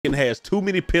has too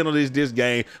many penalties this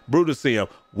game. Brutal Sim,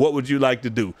 what would you like to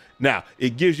do? Now,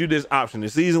 it gives you this option. In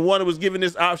season 1, it was given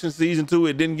this option. Season 2,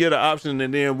 it didn't get an option,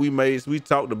 and then we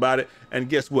talked about it, and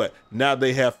guess what? Now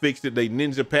they have fixed it. They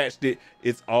ninja patched it.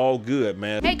 It's all good,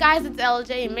 man. Hey guys, it's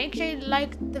LJ, and make sure you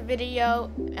like the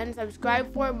video and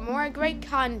subscribe for more great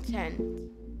content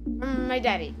from my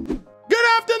daddy.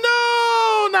 Good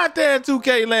afternoon out there in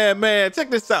 2K land, man.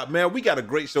 Check this out, man. We got a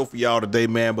great show for y'all today,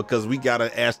 man, because we got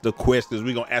to ask the questions.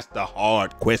 We're going to ask the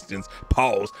hard questions,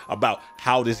 pause, about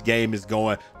how this game is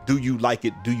going. Do you like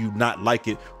it? Do you not like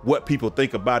it? What people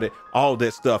think about it? All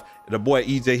that stuff. The boy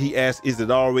EJ, he asked, is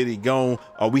it already gone?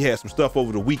 We had some stuff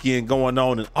over the weekend going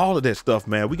on and all of that stuff,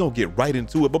 man. We're going to get right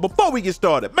into it. But before we get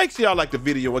started, make sure y'all like the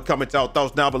video and comment y'all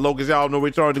thoughts down below, because y'all know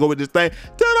we're trying to go with this thing to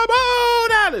the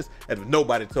moon, Alice. And if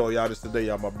nobody told y'all this today,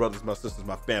 y'all my brothers, my sisters,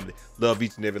 my family. Love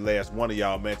each and every last one of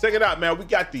y'all, man. Check it out, man. We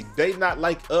got the They Not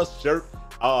Like Us shirt.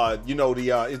 You know,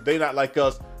 it's They Not Like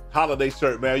Us holiday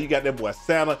shirt, man. You got that boy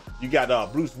Santa. You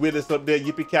got Bruce Willis up there,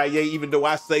 Yippee-ki-yay. Even though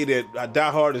I say that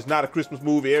Die Hard is not a Christmas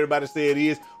movie, everybody say it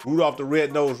is. Rudolph the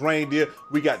Red-Nosed Reindeer.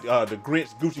 We got the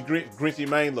Grinch, Gucci Grinch, Grinchy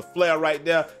Mane, LaFleur right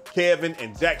there. Kevin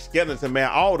and Jack Skellington, man.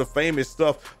 All the famous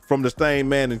stuff from this thing,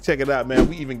 man. And check it out, man.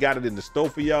 We even got it in the store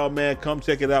for y'all, man. Come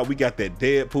check it out. We got that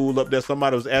Deadpool up there.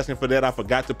 Somebody was asking for that. I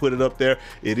forgot to put it up there.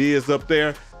 It is up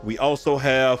there. We also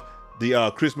have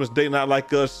the Christmas Day Not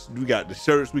Like Us. We got the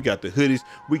shirts, we got the hoodies,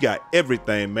 we got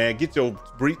everything, man. Get your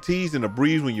tees in the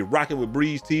breeze when you're rocking with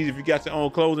Breeze Tees. If you got your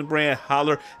own clothing brand,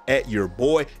 holler at your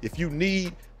boy. If you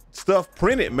need stuff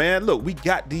printed, man, look, we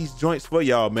got these joints for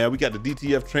y'all, man. We got the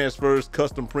DTF transfers,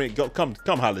 custom print. Come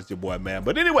holler at your boy, man.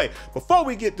 But anyway, before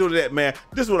we get to that, man,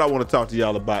 this is what I want to talk to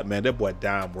y'all about, man. That boy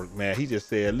Dime Work, man. He just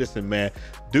said, listen, man,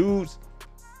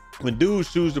 when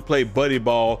dudes choose to play buddy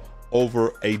ball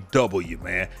over a W,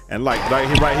 man. And like right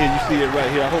here, you see it right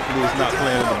here. Hopefully it's not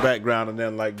playing in the background and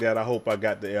then like that. I hope I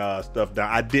got the stuff down.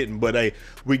 I didn't, but hey,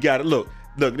 we got it. Look,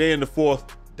 they're in the fourth.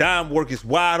 Dime Work is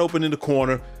wide open in the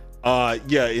corner.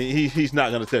 Yeah, he's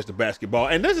not gonna touch the basketball.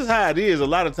 And this is how it is a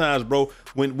lot of times, bro.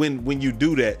 When you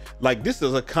do that, like this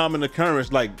is a common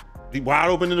occurrence. Like he wide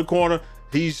open in the corner.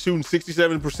 He's shooting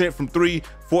 67% from 3,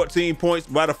 14 points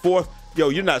by the fourth. Yo,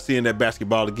 you're not seeing that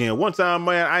basketball again. One time,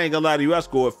 man, I ain't gonna lie to you, I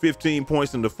scored 15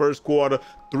 points in the first quarter,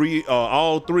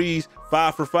 all threes,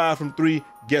 5 for 5 from 3.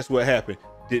 Guess what happened?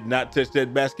 Did not touch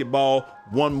that basketball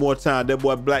one more time. That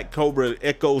boy Black Cobra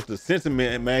echoes the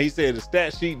sentiment, man. He said the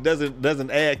stat sheet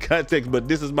doesn't add context, but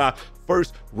this is my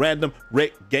first random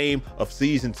rec game of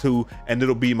season 2, and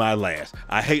it'll be my last.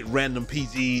 I hate random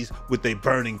PGs with a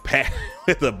burning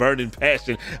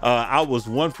passion. I was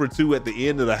 1 for 2 at the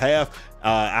end of the half.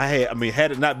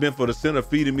 Had it not been for the center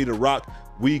feeding me the rock,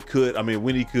 when he could,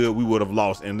 we would have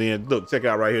lost. And then look, check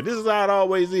out right here. This is how it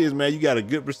always is, man. You got a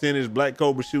good percentage. Black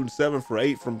Cobra shooting 7 for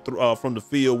 8 from the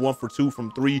field, 1 for 2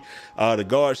 from 3. The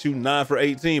guard shooting 9 for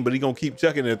 18, but he gonna keep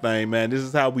chucking that thing, man. This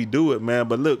is how we do it, man.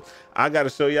 But look, I gotta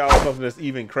show y'all something that's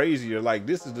even crazier. Like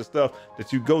this is the stuff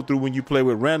that you go through when you play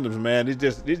with randoms, man. It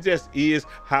just is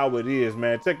how it is,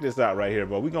 man. Check this out right here,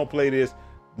 bro. We gonna play this.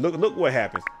 Look what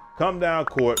happens. Come down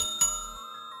court.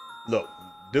 Look,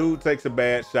 dude takes a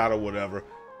bad shot or whatever.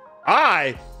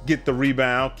 I get the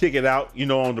rebound, kick it out, you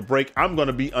know, on the break. I'm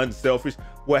gonna be unselfish.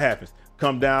 What happens?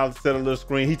 Come down, set a little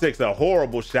screen. He takes a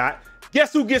horrible shot.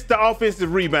 Guess who gets the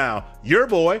offensive rebound? Your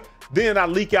boy. Then I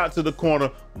leak out to the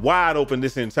corner, wide open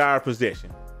this entire possession.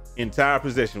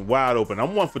 Wide open.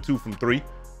 I'm 1 for 2 from 3.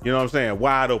 You know what I'm saying?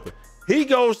 Wide open. He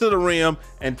goes to the rim,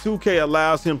 and 2K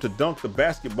allows him to dunk the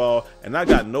basketball, and I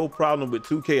got no problem with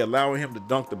 2K allowing him to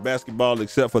dunk the basketball,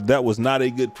 except for that was not a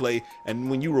good play. And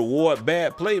when you reward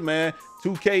bad play, man,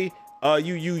 2K,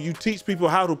 you teach people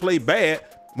how to play bad.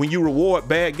 When you reward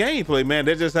bad gameplay, man,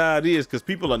 that's just how it is, because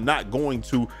people are not going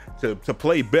to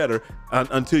play better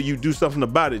until you do something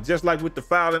about it. Just like with the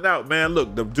fouling out, man. Look,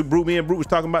 me and Brute was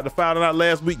talking about the fouling out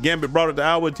last week. Gambit brought it to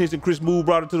our attention. Chris Moove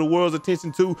brought it to the world's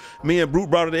attention too. Me and Brute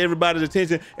brought it to everybody's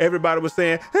attention. Everybody was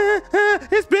saying,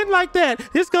 it's been like that.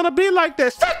 It's gonna be like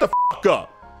that. Shut the f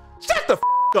up. Shut the f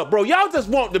up, bro. Y'all just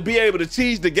want to be able to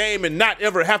cheese the game and not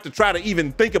ever have to try to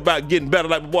even think about getting better.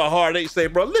 Like my boy Hard 8 say,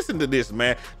 bro, listen to this,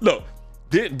 man. Look.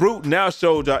 Brute now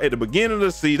showed y'all at the beginning of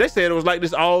the season. They said it was like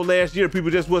this all last year. People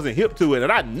just wasn't hip to it, and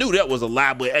I knew that was a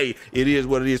lie. But hey, it is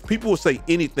what it is. People will say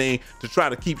anything to try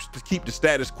to keep the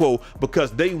status quo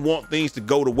because they want things to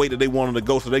go the way that they want them to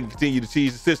go, so they can continue to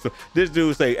cheese the system. This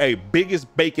dude say, "Hey,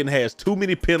 Biggest Bacon has too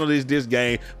many penalties this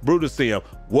game." Brutal Sim,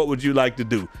 what would you like to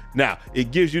do? Now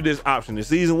it gives you this option. In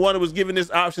season 1, it was given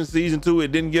this option. Season 2,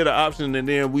 it didn't get an option, and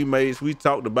then we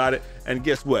talked about it. And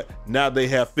guess what? Now they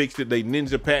have fixed it. They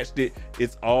ninja patched it.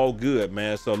 it's all good,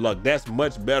 man. So look, that's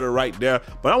much better right there.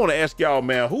 But I want to ask y'all,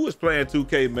 man, who is playing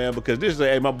 2K, man? Because this is,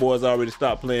 hey, my boys already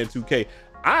stopped playing 2K.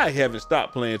 I haven't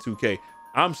stopped playing 2K.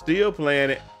 I'm still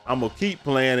playing it. I'm gonna keep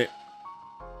playing it.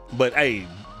 But hey,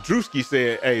 Drewski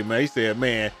said, hey man, he said,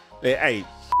 man, hey,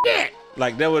 shit.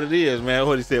 Like that what it is, man.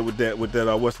 What he said with that,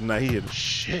 what's the name? He hit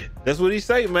shit. That's what he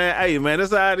say, man. Hey man,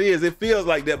 that's how it is. It feels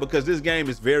like that because this game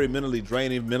is very mentally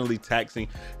draining, mentally taxing.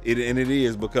 And it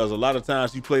is because a lot of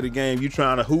times you play the game, you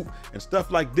trying to hoop and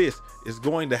stuff like this is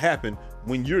going to happen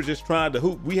when you're just trying to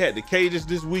hoop. We had the cages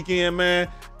this weekend, man.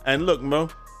 And look, bro,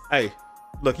 hey,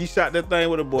 look, he shot that thing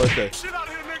with a boy say. Shit out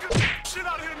here, nigga. Shit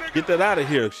out here, nigga. Get that out of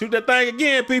here. Shoot that thing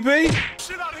again, PP.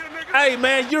 Shit out here, nigga. Hey,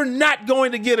 man, you're not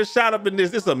going to get a shot up in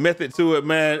this. It's a method to it,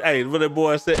 man. Hey, what that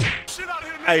boy said. Shit out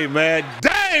here, nigga. Hey, man,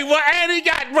 dang, what and he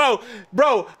got,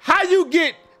 bro, how you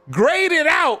get graded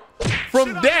out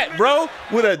from that, bro,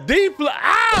 with a deep,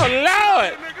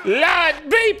 oh, Lord,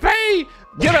 BP.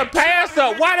 Get a pass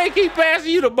up. Why they keep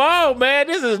passing you the ball, man?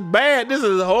 This is bad. This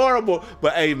is horrible.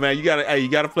 But hey, man, you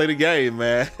gotta play the game,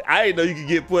 man. I ain't know you could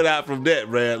get put out from that,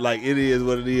 man. Like it is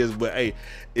what it is. But hey,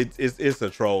 it's a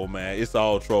troll, man. It's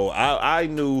all troll. I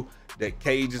knew that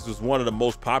cages was one of the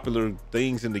most popular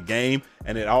things in the game,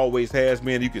 and it always has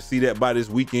been. You can see that by this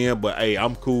weekend. But hey,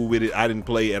 I'm cool with it. I didn't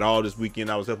play at all this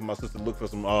weekend. I was helping my sister look for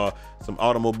some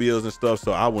automobiles and stuff,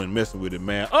 so I wasn't messing with it,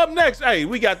 man. Up next, hey,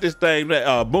 we got this thing that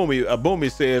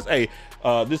Boomy says, hey,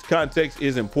 this context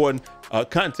is important.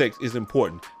 Context is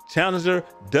important. Challenger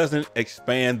doesn't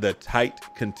expand the tight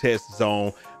contest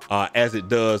zone as it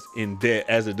does in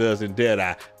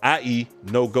Deadeye, i.e.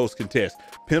 no ghost contest.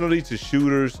 Penalty to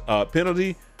shooters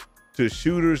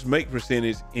make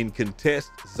percentage in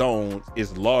contest zones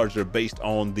is larger based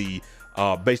on the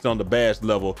badge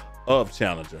level of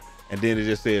Challenger. And then it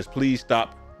just says, please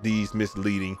stop these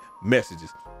misleading messages.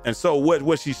 And so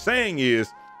what she's saying is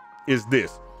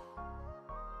this.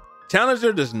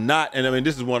 Challenger does not, and I mean,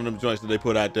 this is one of them joints that they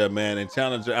put out there, man. And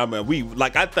Challenger, I mean,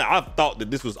 I thought that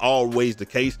this was always the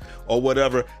case or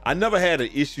whatever. I never had an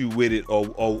issue with it or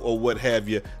what have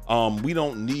you. We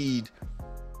don't need.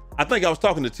 I think I was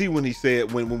talking to T when he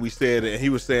said when we said it, and he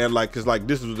was saying like, cause like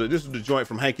this was the joint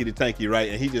from Hanky to Tanky, right?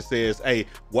 And he just says, hey,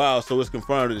 wow, so it's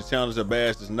confirmed that the Challenger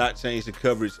badge does not change the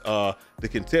coverage, the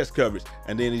contest coverage.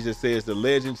 And then he just says the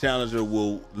Legend Challenger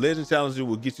will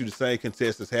get you the same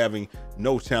contest as having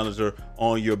no Challenger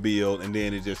on your build. And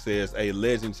then it just says a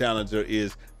Legend Challenger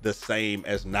is the same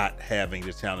as not having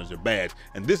the Challenger badge.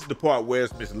 And this is the part where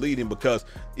it's misleading, because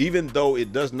even though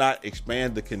it does not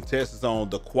expand the contest zone,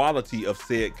 the quality of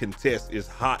said contest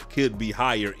could be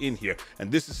higher in here.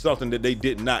 And this is something that they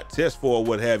did not test for or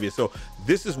what have you. So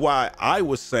this is why I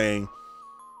was saying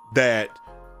that,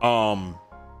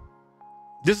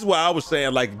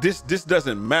 like this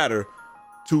doesn't matter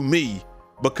to me,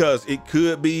 because it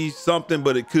could be something,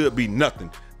 but it could be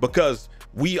nothing, because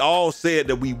we all said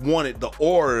that we wanted the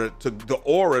aura to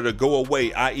go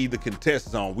away, i.e. the contest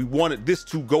zone. We wanted this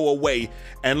to go away,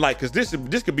 and like, cause this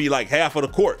could be like half of the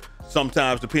court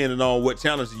sometimes, depending on what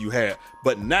challenger you had.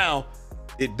 But now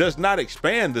it does not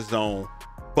expand the zone,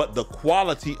 but the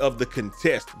quality of the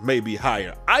contest may be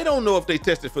higher. I don't know if they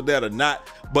tested for that or not,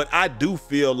 but I do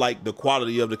feel like the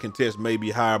quality of the contest may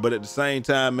be higher. But at the same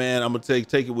time, man, I'm gonna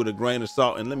take it with a grain of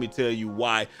salt, and let me tell you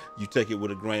why you take it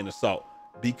with a grain of salt.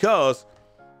 Because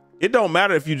it don't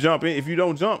matter if you jump in. If you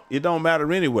don't jump, it don't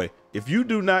matter anyway. If you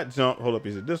do not jump, hold up,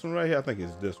 is it this one right here? I think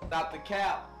it's this one. Stop the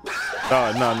cap. No,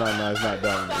 it's not done. It's not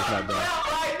done.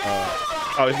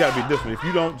 Oh, it's gotta be this one. If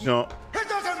you don't jump, It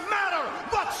doesn't matter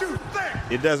what you think.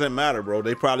 it doesn't matter, bro.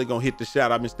 They probably gonna hit the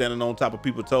shot. I've been standing on top of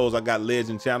people's toes. I got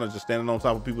Legend Challenger standing on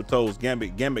top of people's toes.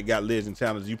 Gambit got Legend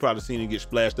Challenger. You probably seen him get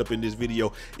splashed up in this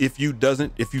video. If you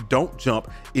don't jump,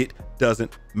 it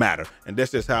doesn't matter. And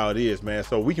that's just how it is, man.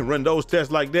 So we can run those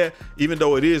tests like that, even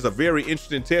though it is a very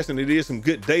interesting test and it is some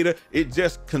good data. It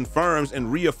just confirms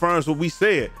and reaffirms what we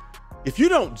said. If you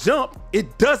don't jump,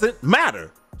 it doesn't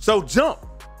matter. So jump,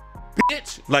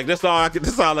 bitch. Like that's all I can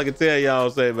tell y'all.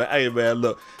 Say, man, hey man,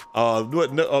 look,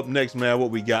 up next, man, what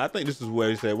we got? I think this is where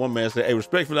he said, one man said, hey,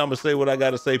 respectfully, I'm gonna say what I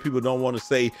gotta say. People don't want to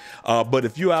say, but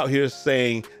if you out here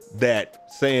saying that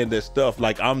stuff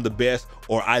like I'm the best,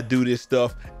 or I do this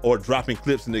stuff, or dropping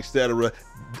clips and etc.,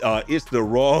 it's the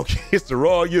wrong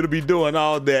you to be doing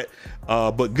all that.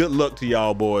 But good luck to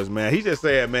y'all boys, man. He just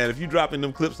said, man, if you dropping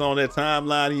them clips on that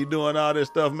timeline and you doing all this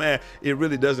stuff, man, it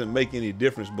really doesn't make any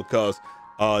difference, because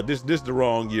this the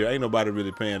wrong year. Ain't nobody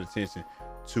really paying attention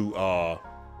to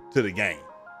the game.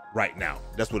 right now.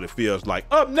 That's what it feels like.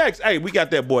 Up next, hey, we got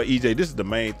that boy EJ. This is the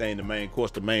main thing, the main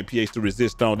course, the main PH to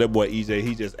resist on. That boy EJ,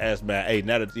 he just asked, man, hey,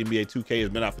 now that the NBA 2K has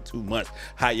been out for 2 months,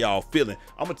 how y'all feeling?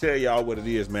 I'm gonna tell y'all what it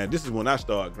is, man. This is when I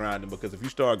start grinding, because if you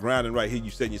start grinding right here, you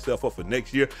setting yourself up for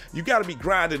next year. You gotta be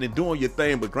grinding and doing your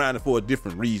thing, but grinding for a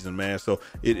different reason, man. So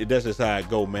that's just how it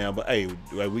go, man. But hey,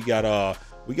 we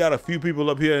got a few people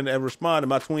up here and responding.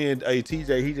 My twin,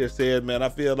 TJ, he just said, man, I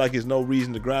feel like there's no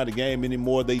reason to grind the game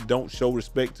anymore. They don't show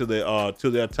respect to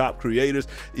their top creators.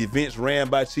 Events ran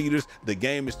by cheaters. The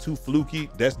game is too fluky.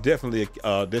 That's definitely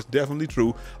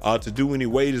true. To do any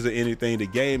wages or anything, the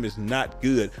game is not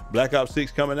good. Black Ops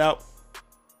 6 coming out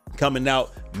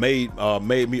made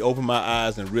me open my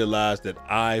eyes and realize that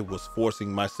I was forcing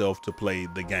myself to play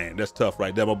the game. That's tough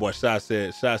right there. My boy Shy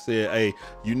said, hey,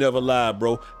 you never lied,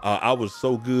 bro. I was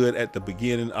so good at the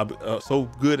beginning,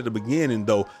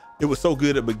 though. It was so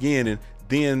good at the beginning,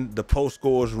 then the post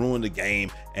scores ruined the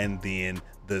game, and then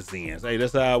the Zens. Hey,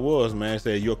 that's how it was, man.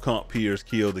 Said your comp peers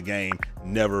killed the game.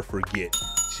 Never forget.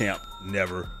 Champ,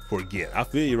 never forget. I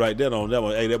feel you right there on that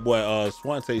one. Hey, that boy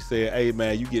Swante said, hey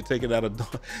man, you get taken out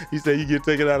of he said you get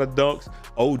taken out of dunks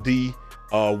OD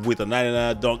with a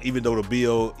 99 dunk, even though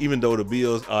the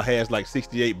Bills has like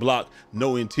 68 block,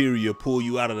 no interior, pull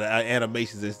you out of the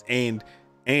animations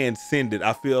and send it.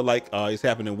 I feel like it's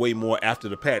happening way more after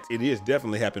the patch. It is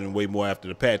definitely happening way more after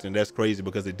the patch, and that's crazy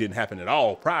because it didn't happen at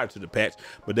all prior to the patch.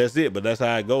 But that's it. But that's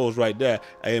how it goes right there.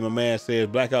 Hey, my man says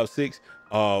Black Ops 6.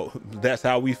 That's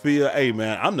how we feel. Hey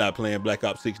man, I'm not playing Black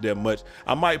Ops 6 that much.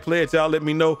 I might play it. Y'all let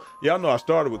me know. Y'all know I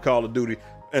started with Call of Duty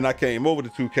and I came over to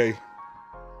 2K.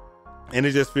 And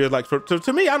it just feels like,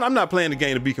 to me, I'm not playing the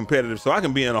game to be competitive, so I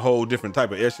can be in a whole different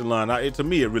type of echelon. To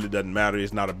me, it really doesn't matter.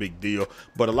 It's not a big deal.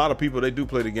 But a lot of people, they do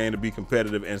play the game to be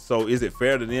competitive. And so is it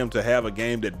fair to them to have a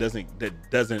game that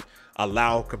doesn't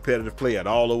allow competitive play at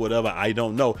all or whatever? I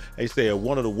don't know. They say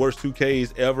one of the worst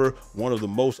 2Ks ever, one of the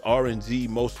most RNG,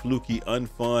 most fluky,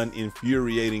 unfun,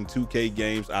 infuriating 2K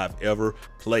games I've ever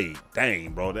played.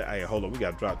 Dang, bro. Hey, hold on. We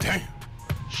got to drop. Damn.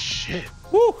 Shit.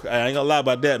 Woo, I ain't gonna lie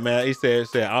about that, man. He said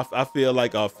I feel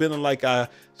like feeling like I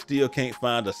still can't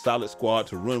find a solid squad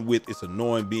to run with. It's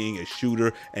annoying being a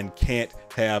shooter and can't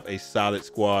have a solid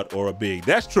squad or a big.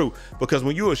 That's true, because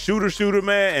when you're a shooter,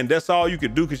 man, and that's all you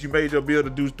can do because you made your build to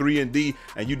do 3 and D,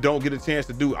 and you don't get a chance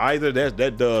to do either,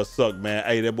 that does suck, man.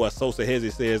 Hey, that boy Sosa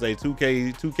Hezzy says, hey,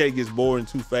 2K gets boring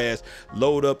too fast.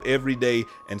 Load up every day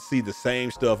and see the same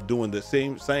stuff, doing the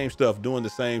same stuff, doing the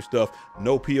same stuff.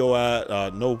 No POI,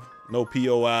 no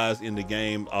POIs in the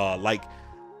game, like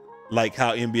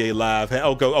how NBA Live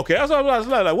okay, that's what I was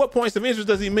like, what points of interest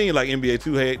does he mean, like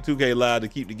NBA 2K Live to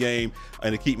keep the game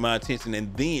and to keep my attention,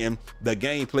 and then the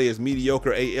gameplay is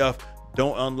mediocre AF.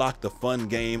 Don't unlock the fun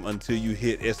game until you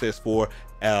hit SS4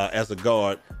 as a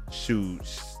guard. Shoot,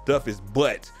 stuff is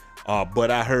but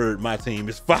I heard my team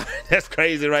is fine. That's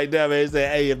crazy right there, man. He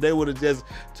said, hey, if they would have just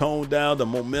toned down the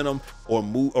momentum or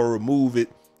remove it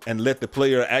and let the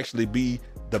player actually be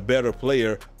the better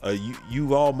player,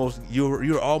 you're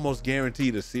almost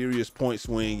guaranteed a serious point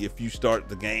swing if you start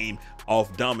the game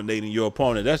off dominating your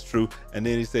opponent. That's true. And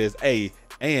then he says, hey,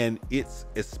 and it's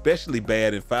especially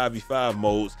bad in 5v5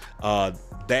 modes,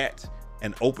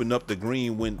 and open up the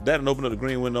green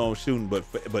window on shooting, but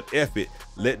F it,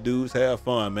 let dudes have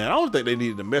fun, man. I don't think they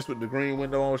needed to mess with the green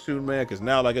window on shooting, man, because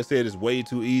now, like I said, it's way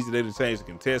too easy. They didn't change the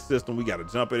contest system. We got to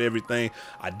jump at everything.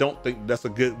 I don't think that's a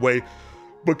good way,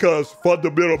 because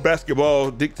fundamental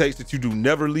basketball dictates that you do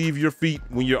never leave your feet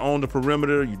when you're on the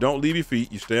perimeter. You don't leave your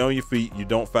feet, you stay on your feet, you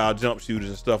don't foul jump shooters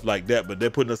and stuff like that. But they're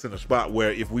putting us in a spot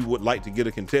where if we would like to get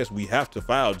a contest, we have to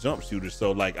foul jump shooters.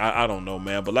 So like, I don't know,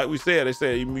 man. But like we said, they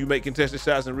said you make contested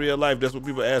shots in real life. That's what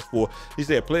people ask for. He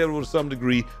said playable to some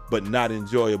degree, but not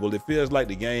enjoyable. It feels like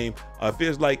the game,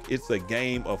 feels like it's a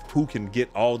game of who can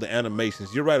get all the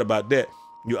animations. You're right about that.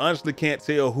 You honestly can't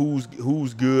tell who's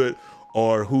good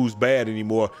or who's bad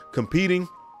anymore. Competing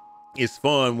is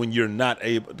fun when you're not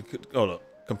able to,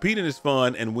 competing is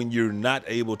fun, and when you're not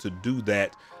able to do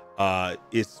that,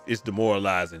 it's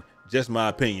demoralizing. Just my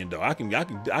opinion, though. I can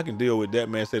deal with that,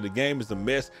 man. Say the game is a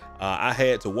mess. I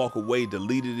had to walk away,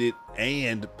 deleted it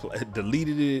and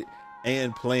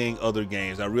playing other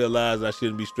games. I realized I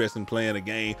shouldn't be stressing playing a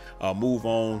game.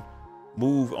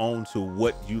 Move on to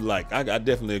what you like. I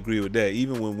definitely agree with that.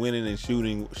 Even when winning and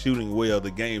shooting well,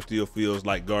 the game still feels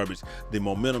like garbage. The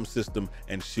momentum system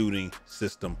and shooting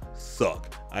system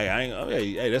suck.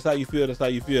 Hey, that's how you feel. That's how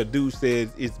you feel. Dude says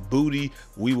it's booty.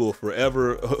 We will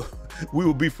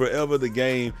be forever the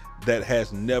game that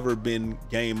has never been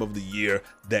game of the year,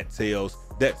 that tells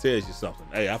you something.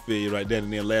 Hey, I feel you right there.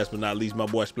 And then last but not least, my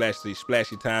boy Splashy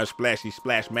Time, Splashy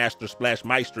Splash Master, Splash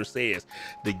Meister says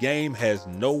the game has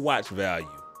no watch value.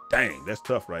 Dang, that's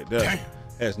tough right there. Dang.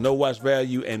 Has no watch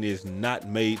value and is not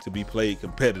made to be played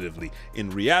competitively. In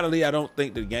reality, I don't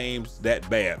think the game's that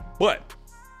bad, but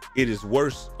it is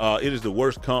worse. It is the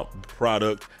worst comp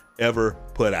product ever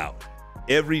put out.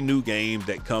 Every new game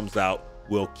that comes out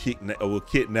will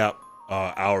kidnap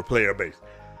our player base.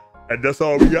 And that's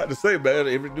all we got to say, man.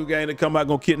 Every new game that come out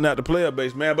gonna kidnap the player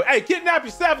base, man. But hey, kidnap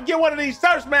yourself and get one of these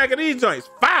shirts, man. Cause these joints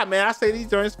fire, man. I say these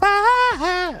joints fire.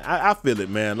 I feel it,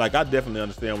 man. Like, I definitely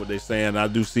understand what they're saying. I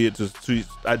do see it.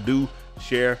 I do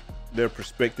share their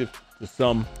perspective to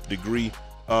some degree.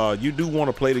 You do want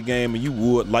to play the game, and you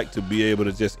would like to be able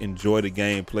to just enjoy the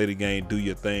game, play the game, do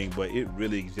your thing. But it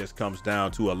really just comes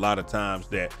down to a lot of times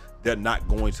that they're not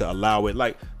going to allow it.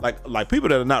 Like people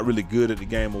that are not really good at the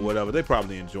game or whatever, they're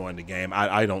probably enjoying the game.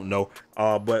 I don't know.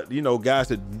 But you know, guys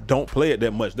that don't play it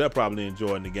that much, they're probably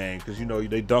enjoying the game because, you know,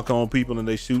 they dunk on people and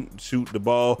they shoot the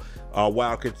ball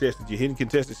while contested. You're hitting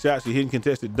contested shots, you're hitting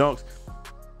contested dunks,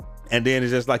 and then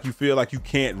it's just like you feel like you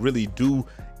can't really do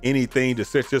anything to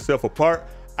set yourself apart.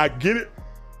 I get it.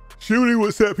 Shooting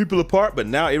would set people apart, but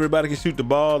now everybody can shoot the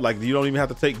ball. Like, you don't even have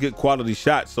to take good quality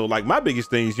shots. So like, my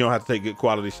biggest thing is you don't have to take good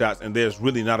quality shots, and there's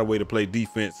really not a way to play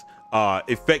defense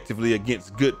effectively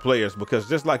against good players, because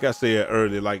just like I said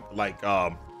earlier, like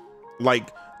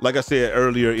I said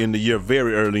earlier in the year,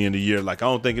 very early in the year, like, I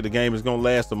don't think the game is gonna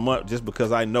last a month, just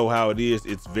because I know how it is.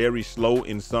 It's very slow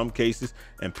in some cases,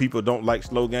 and people don't like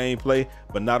slow gameplay.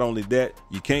 But not only that,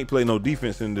 you can't play no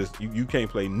defense in this. You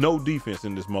can't play no defense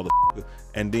in this motherfucker.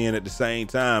 And then at the same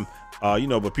time, you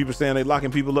know, but people saying they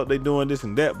locking people up, they doing this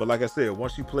and that. But like I said,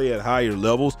 once you play at higher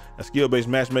levels, and skill-based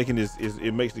matchmaking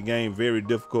it makes the game very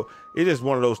difficult. It's just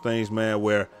one of those things, man,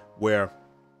 where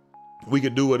we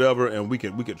could do whatever, and we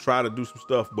could try to do some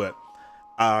stuff, but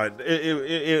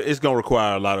it's gonna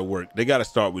require a lot of work. They got to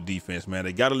start with defense, man.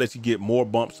 They got to let you get more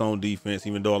bumps on defense,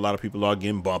 even though a lot of people are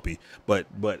getting bumpy. But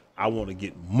I want to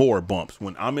get more bumps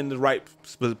when I'm in the right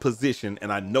position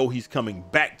and I know he's coming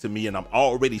back to me and I'm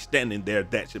already standing there.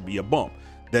 That should be a bump.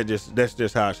 That's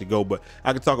just how it should go. But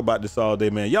I could talk about this all day,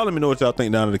 man. Y'all let me know what y'all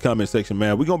think down in the comment section,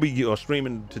 man. We're gonna be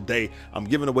streaming today. I'm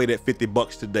giving away that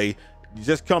 $50 today. You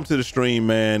just come to the stream,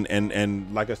 man,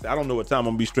 and like I said, I don't know what time I'm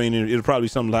gonna be streaming. It'll probably be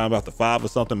sometime after 5 or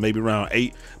something, maybe around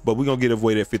 8. But we're gonna get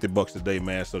away that $50 today,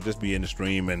 man. So just be in the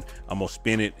stream, and I'm gonna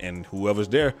spin it, and whoever's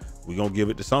there, we're gonna give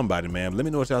it to somebody, man. Let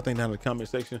me know what y'all think down in the comment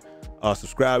section.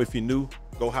 Subscribe if you're new.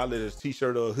 Go holler at a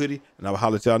t-shirt or a hoodie, and I'll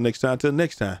holler at y'all next time. Till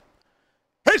next time,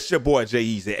 it's your boy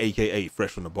J-Eazy, aka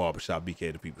Fresh from the Barbershop,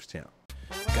 BK the People's Champ.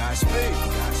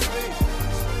 Godspeed.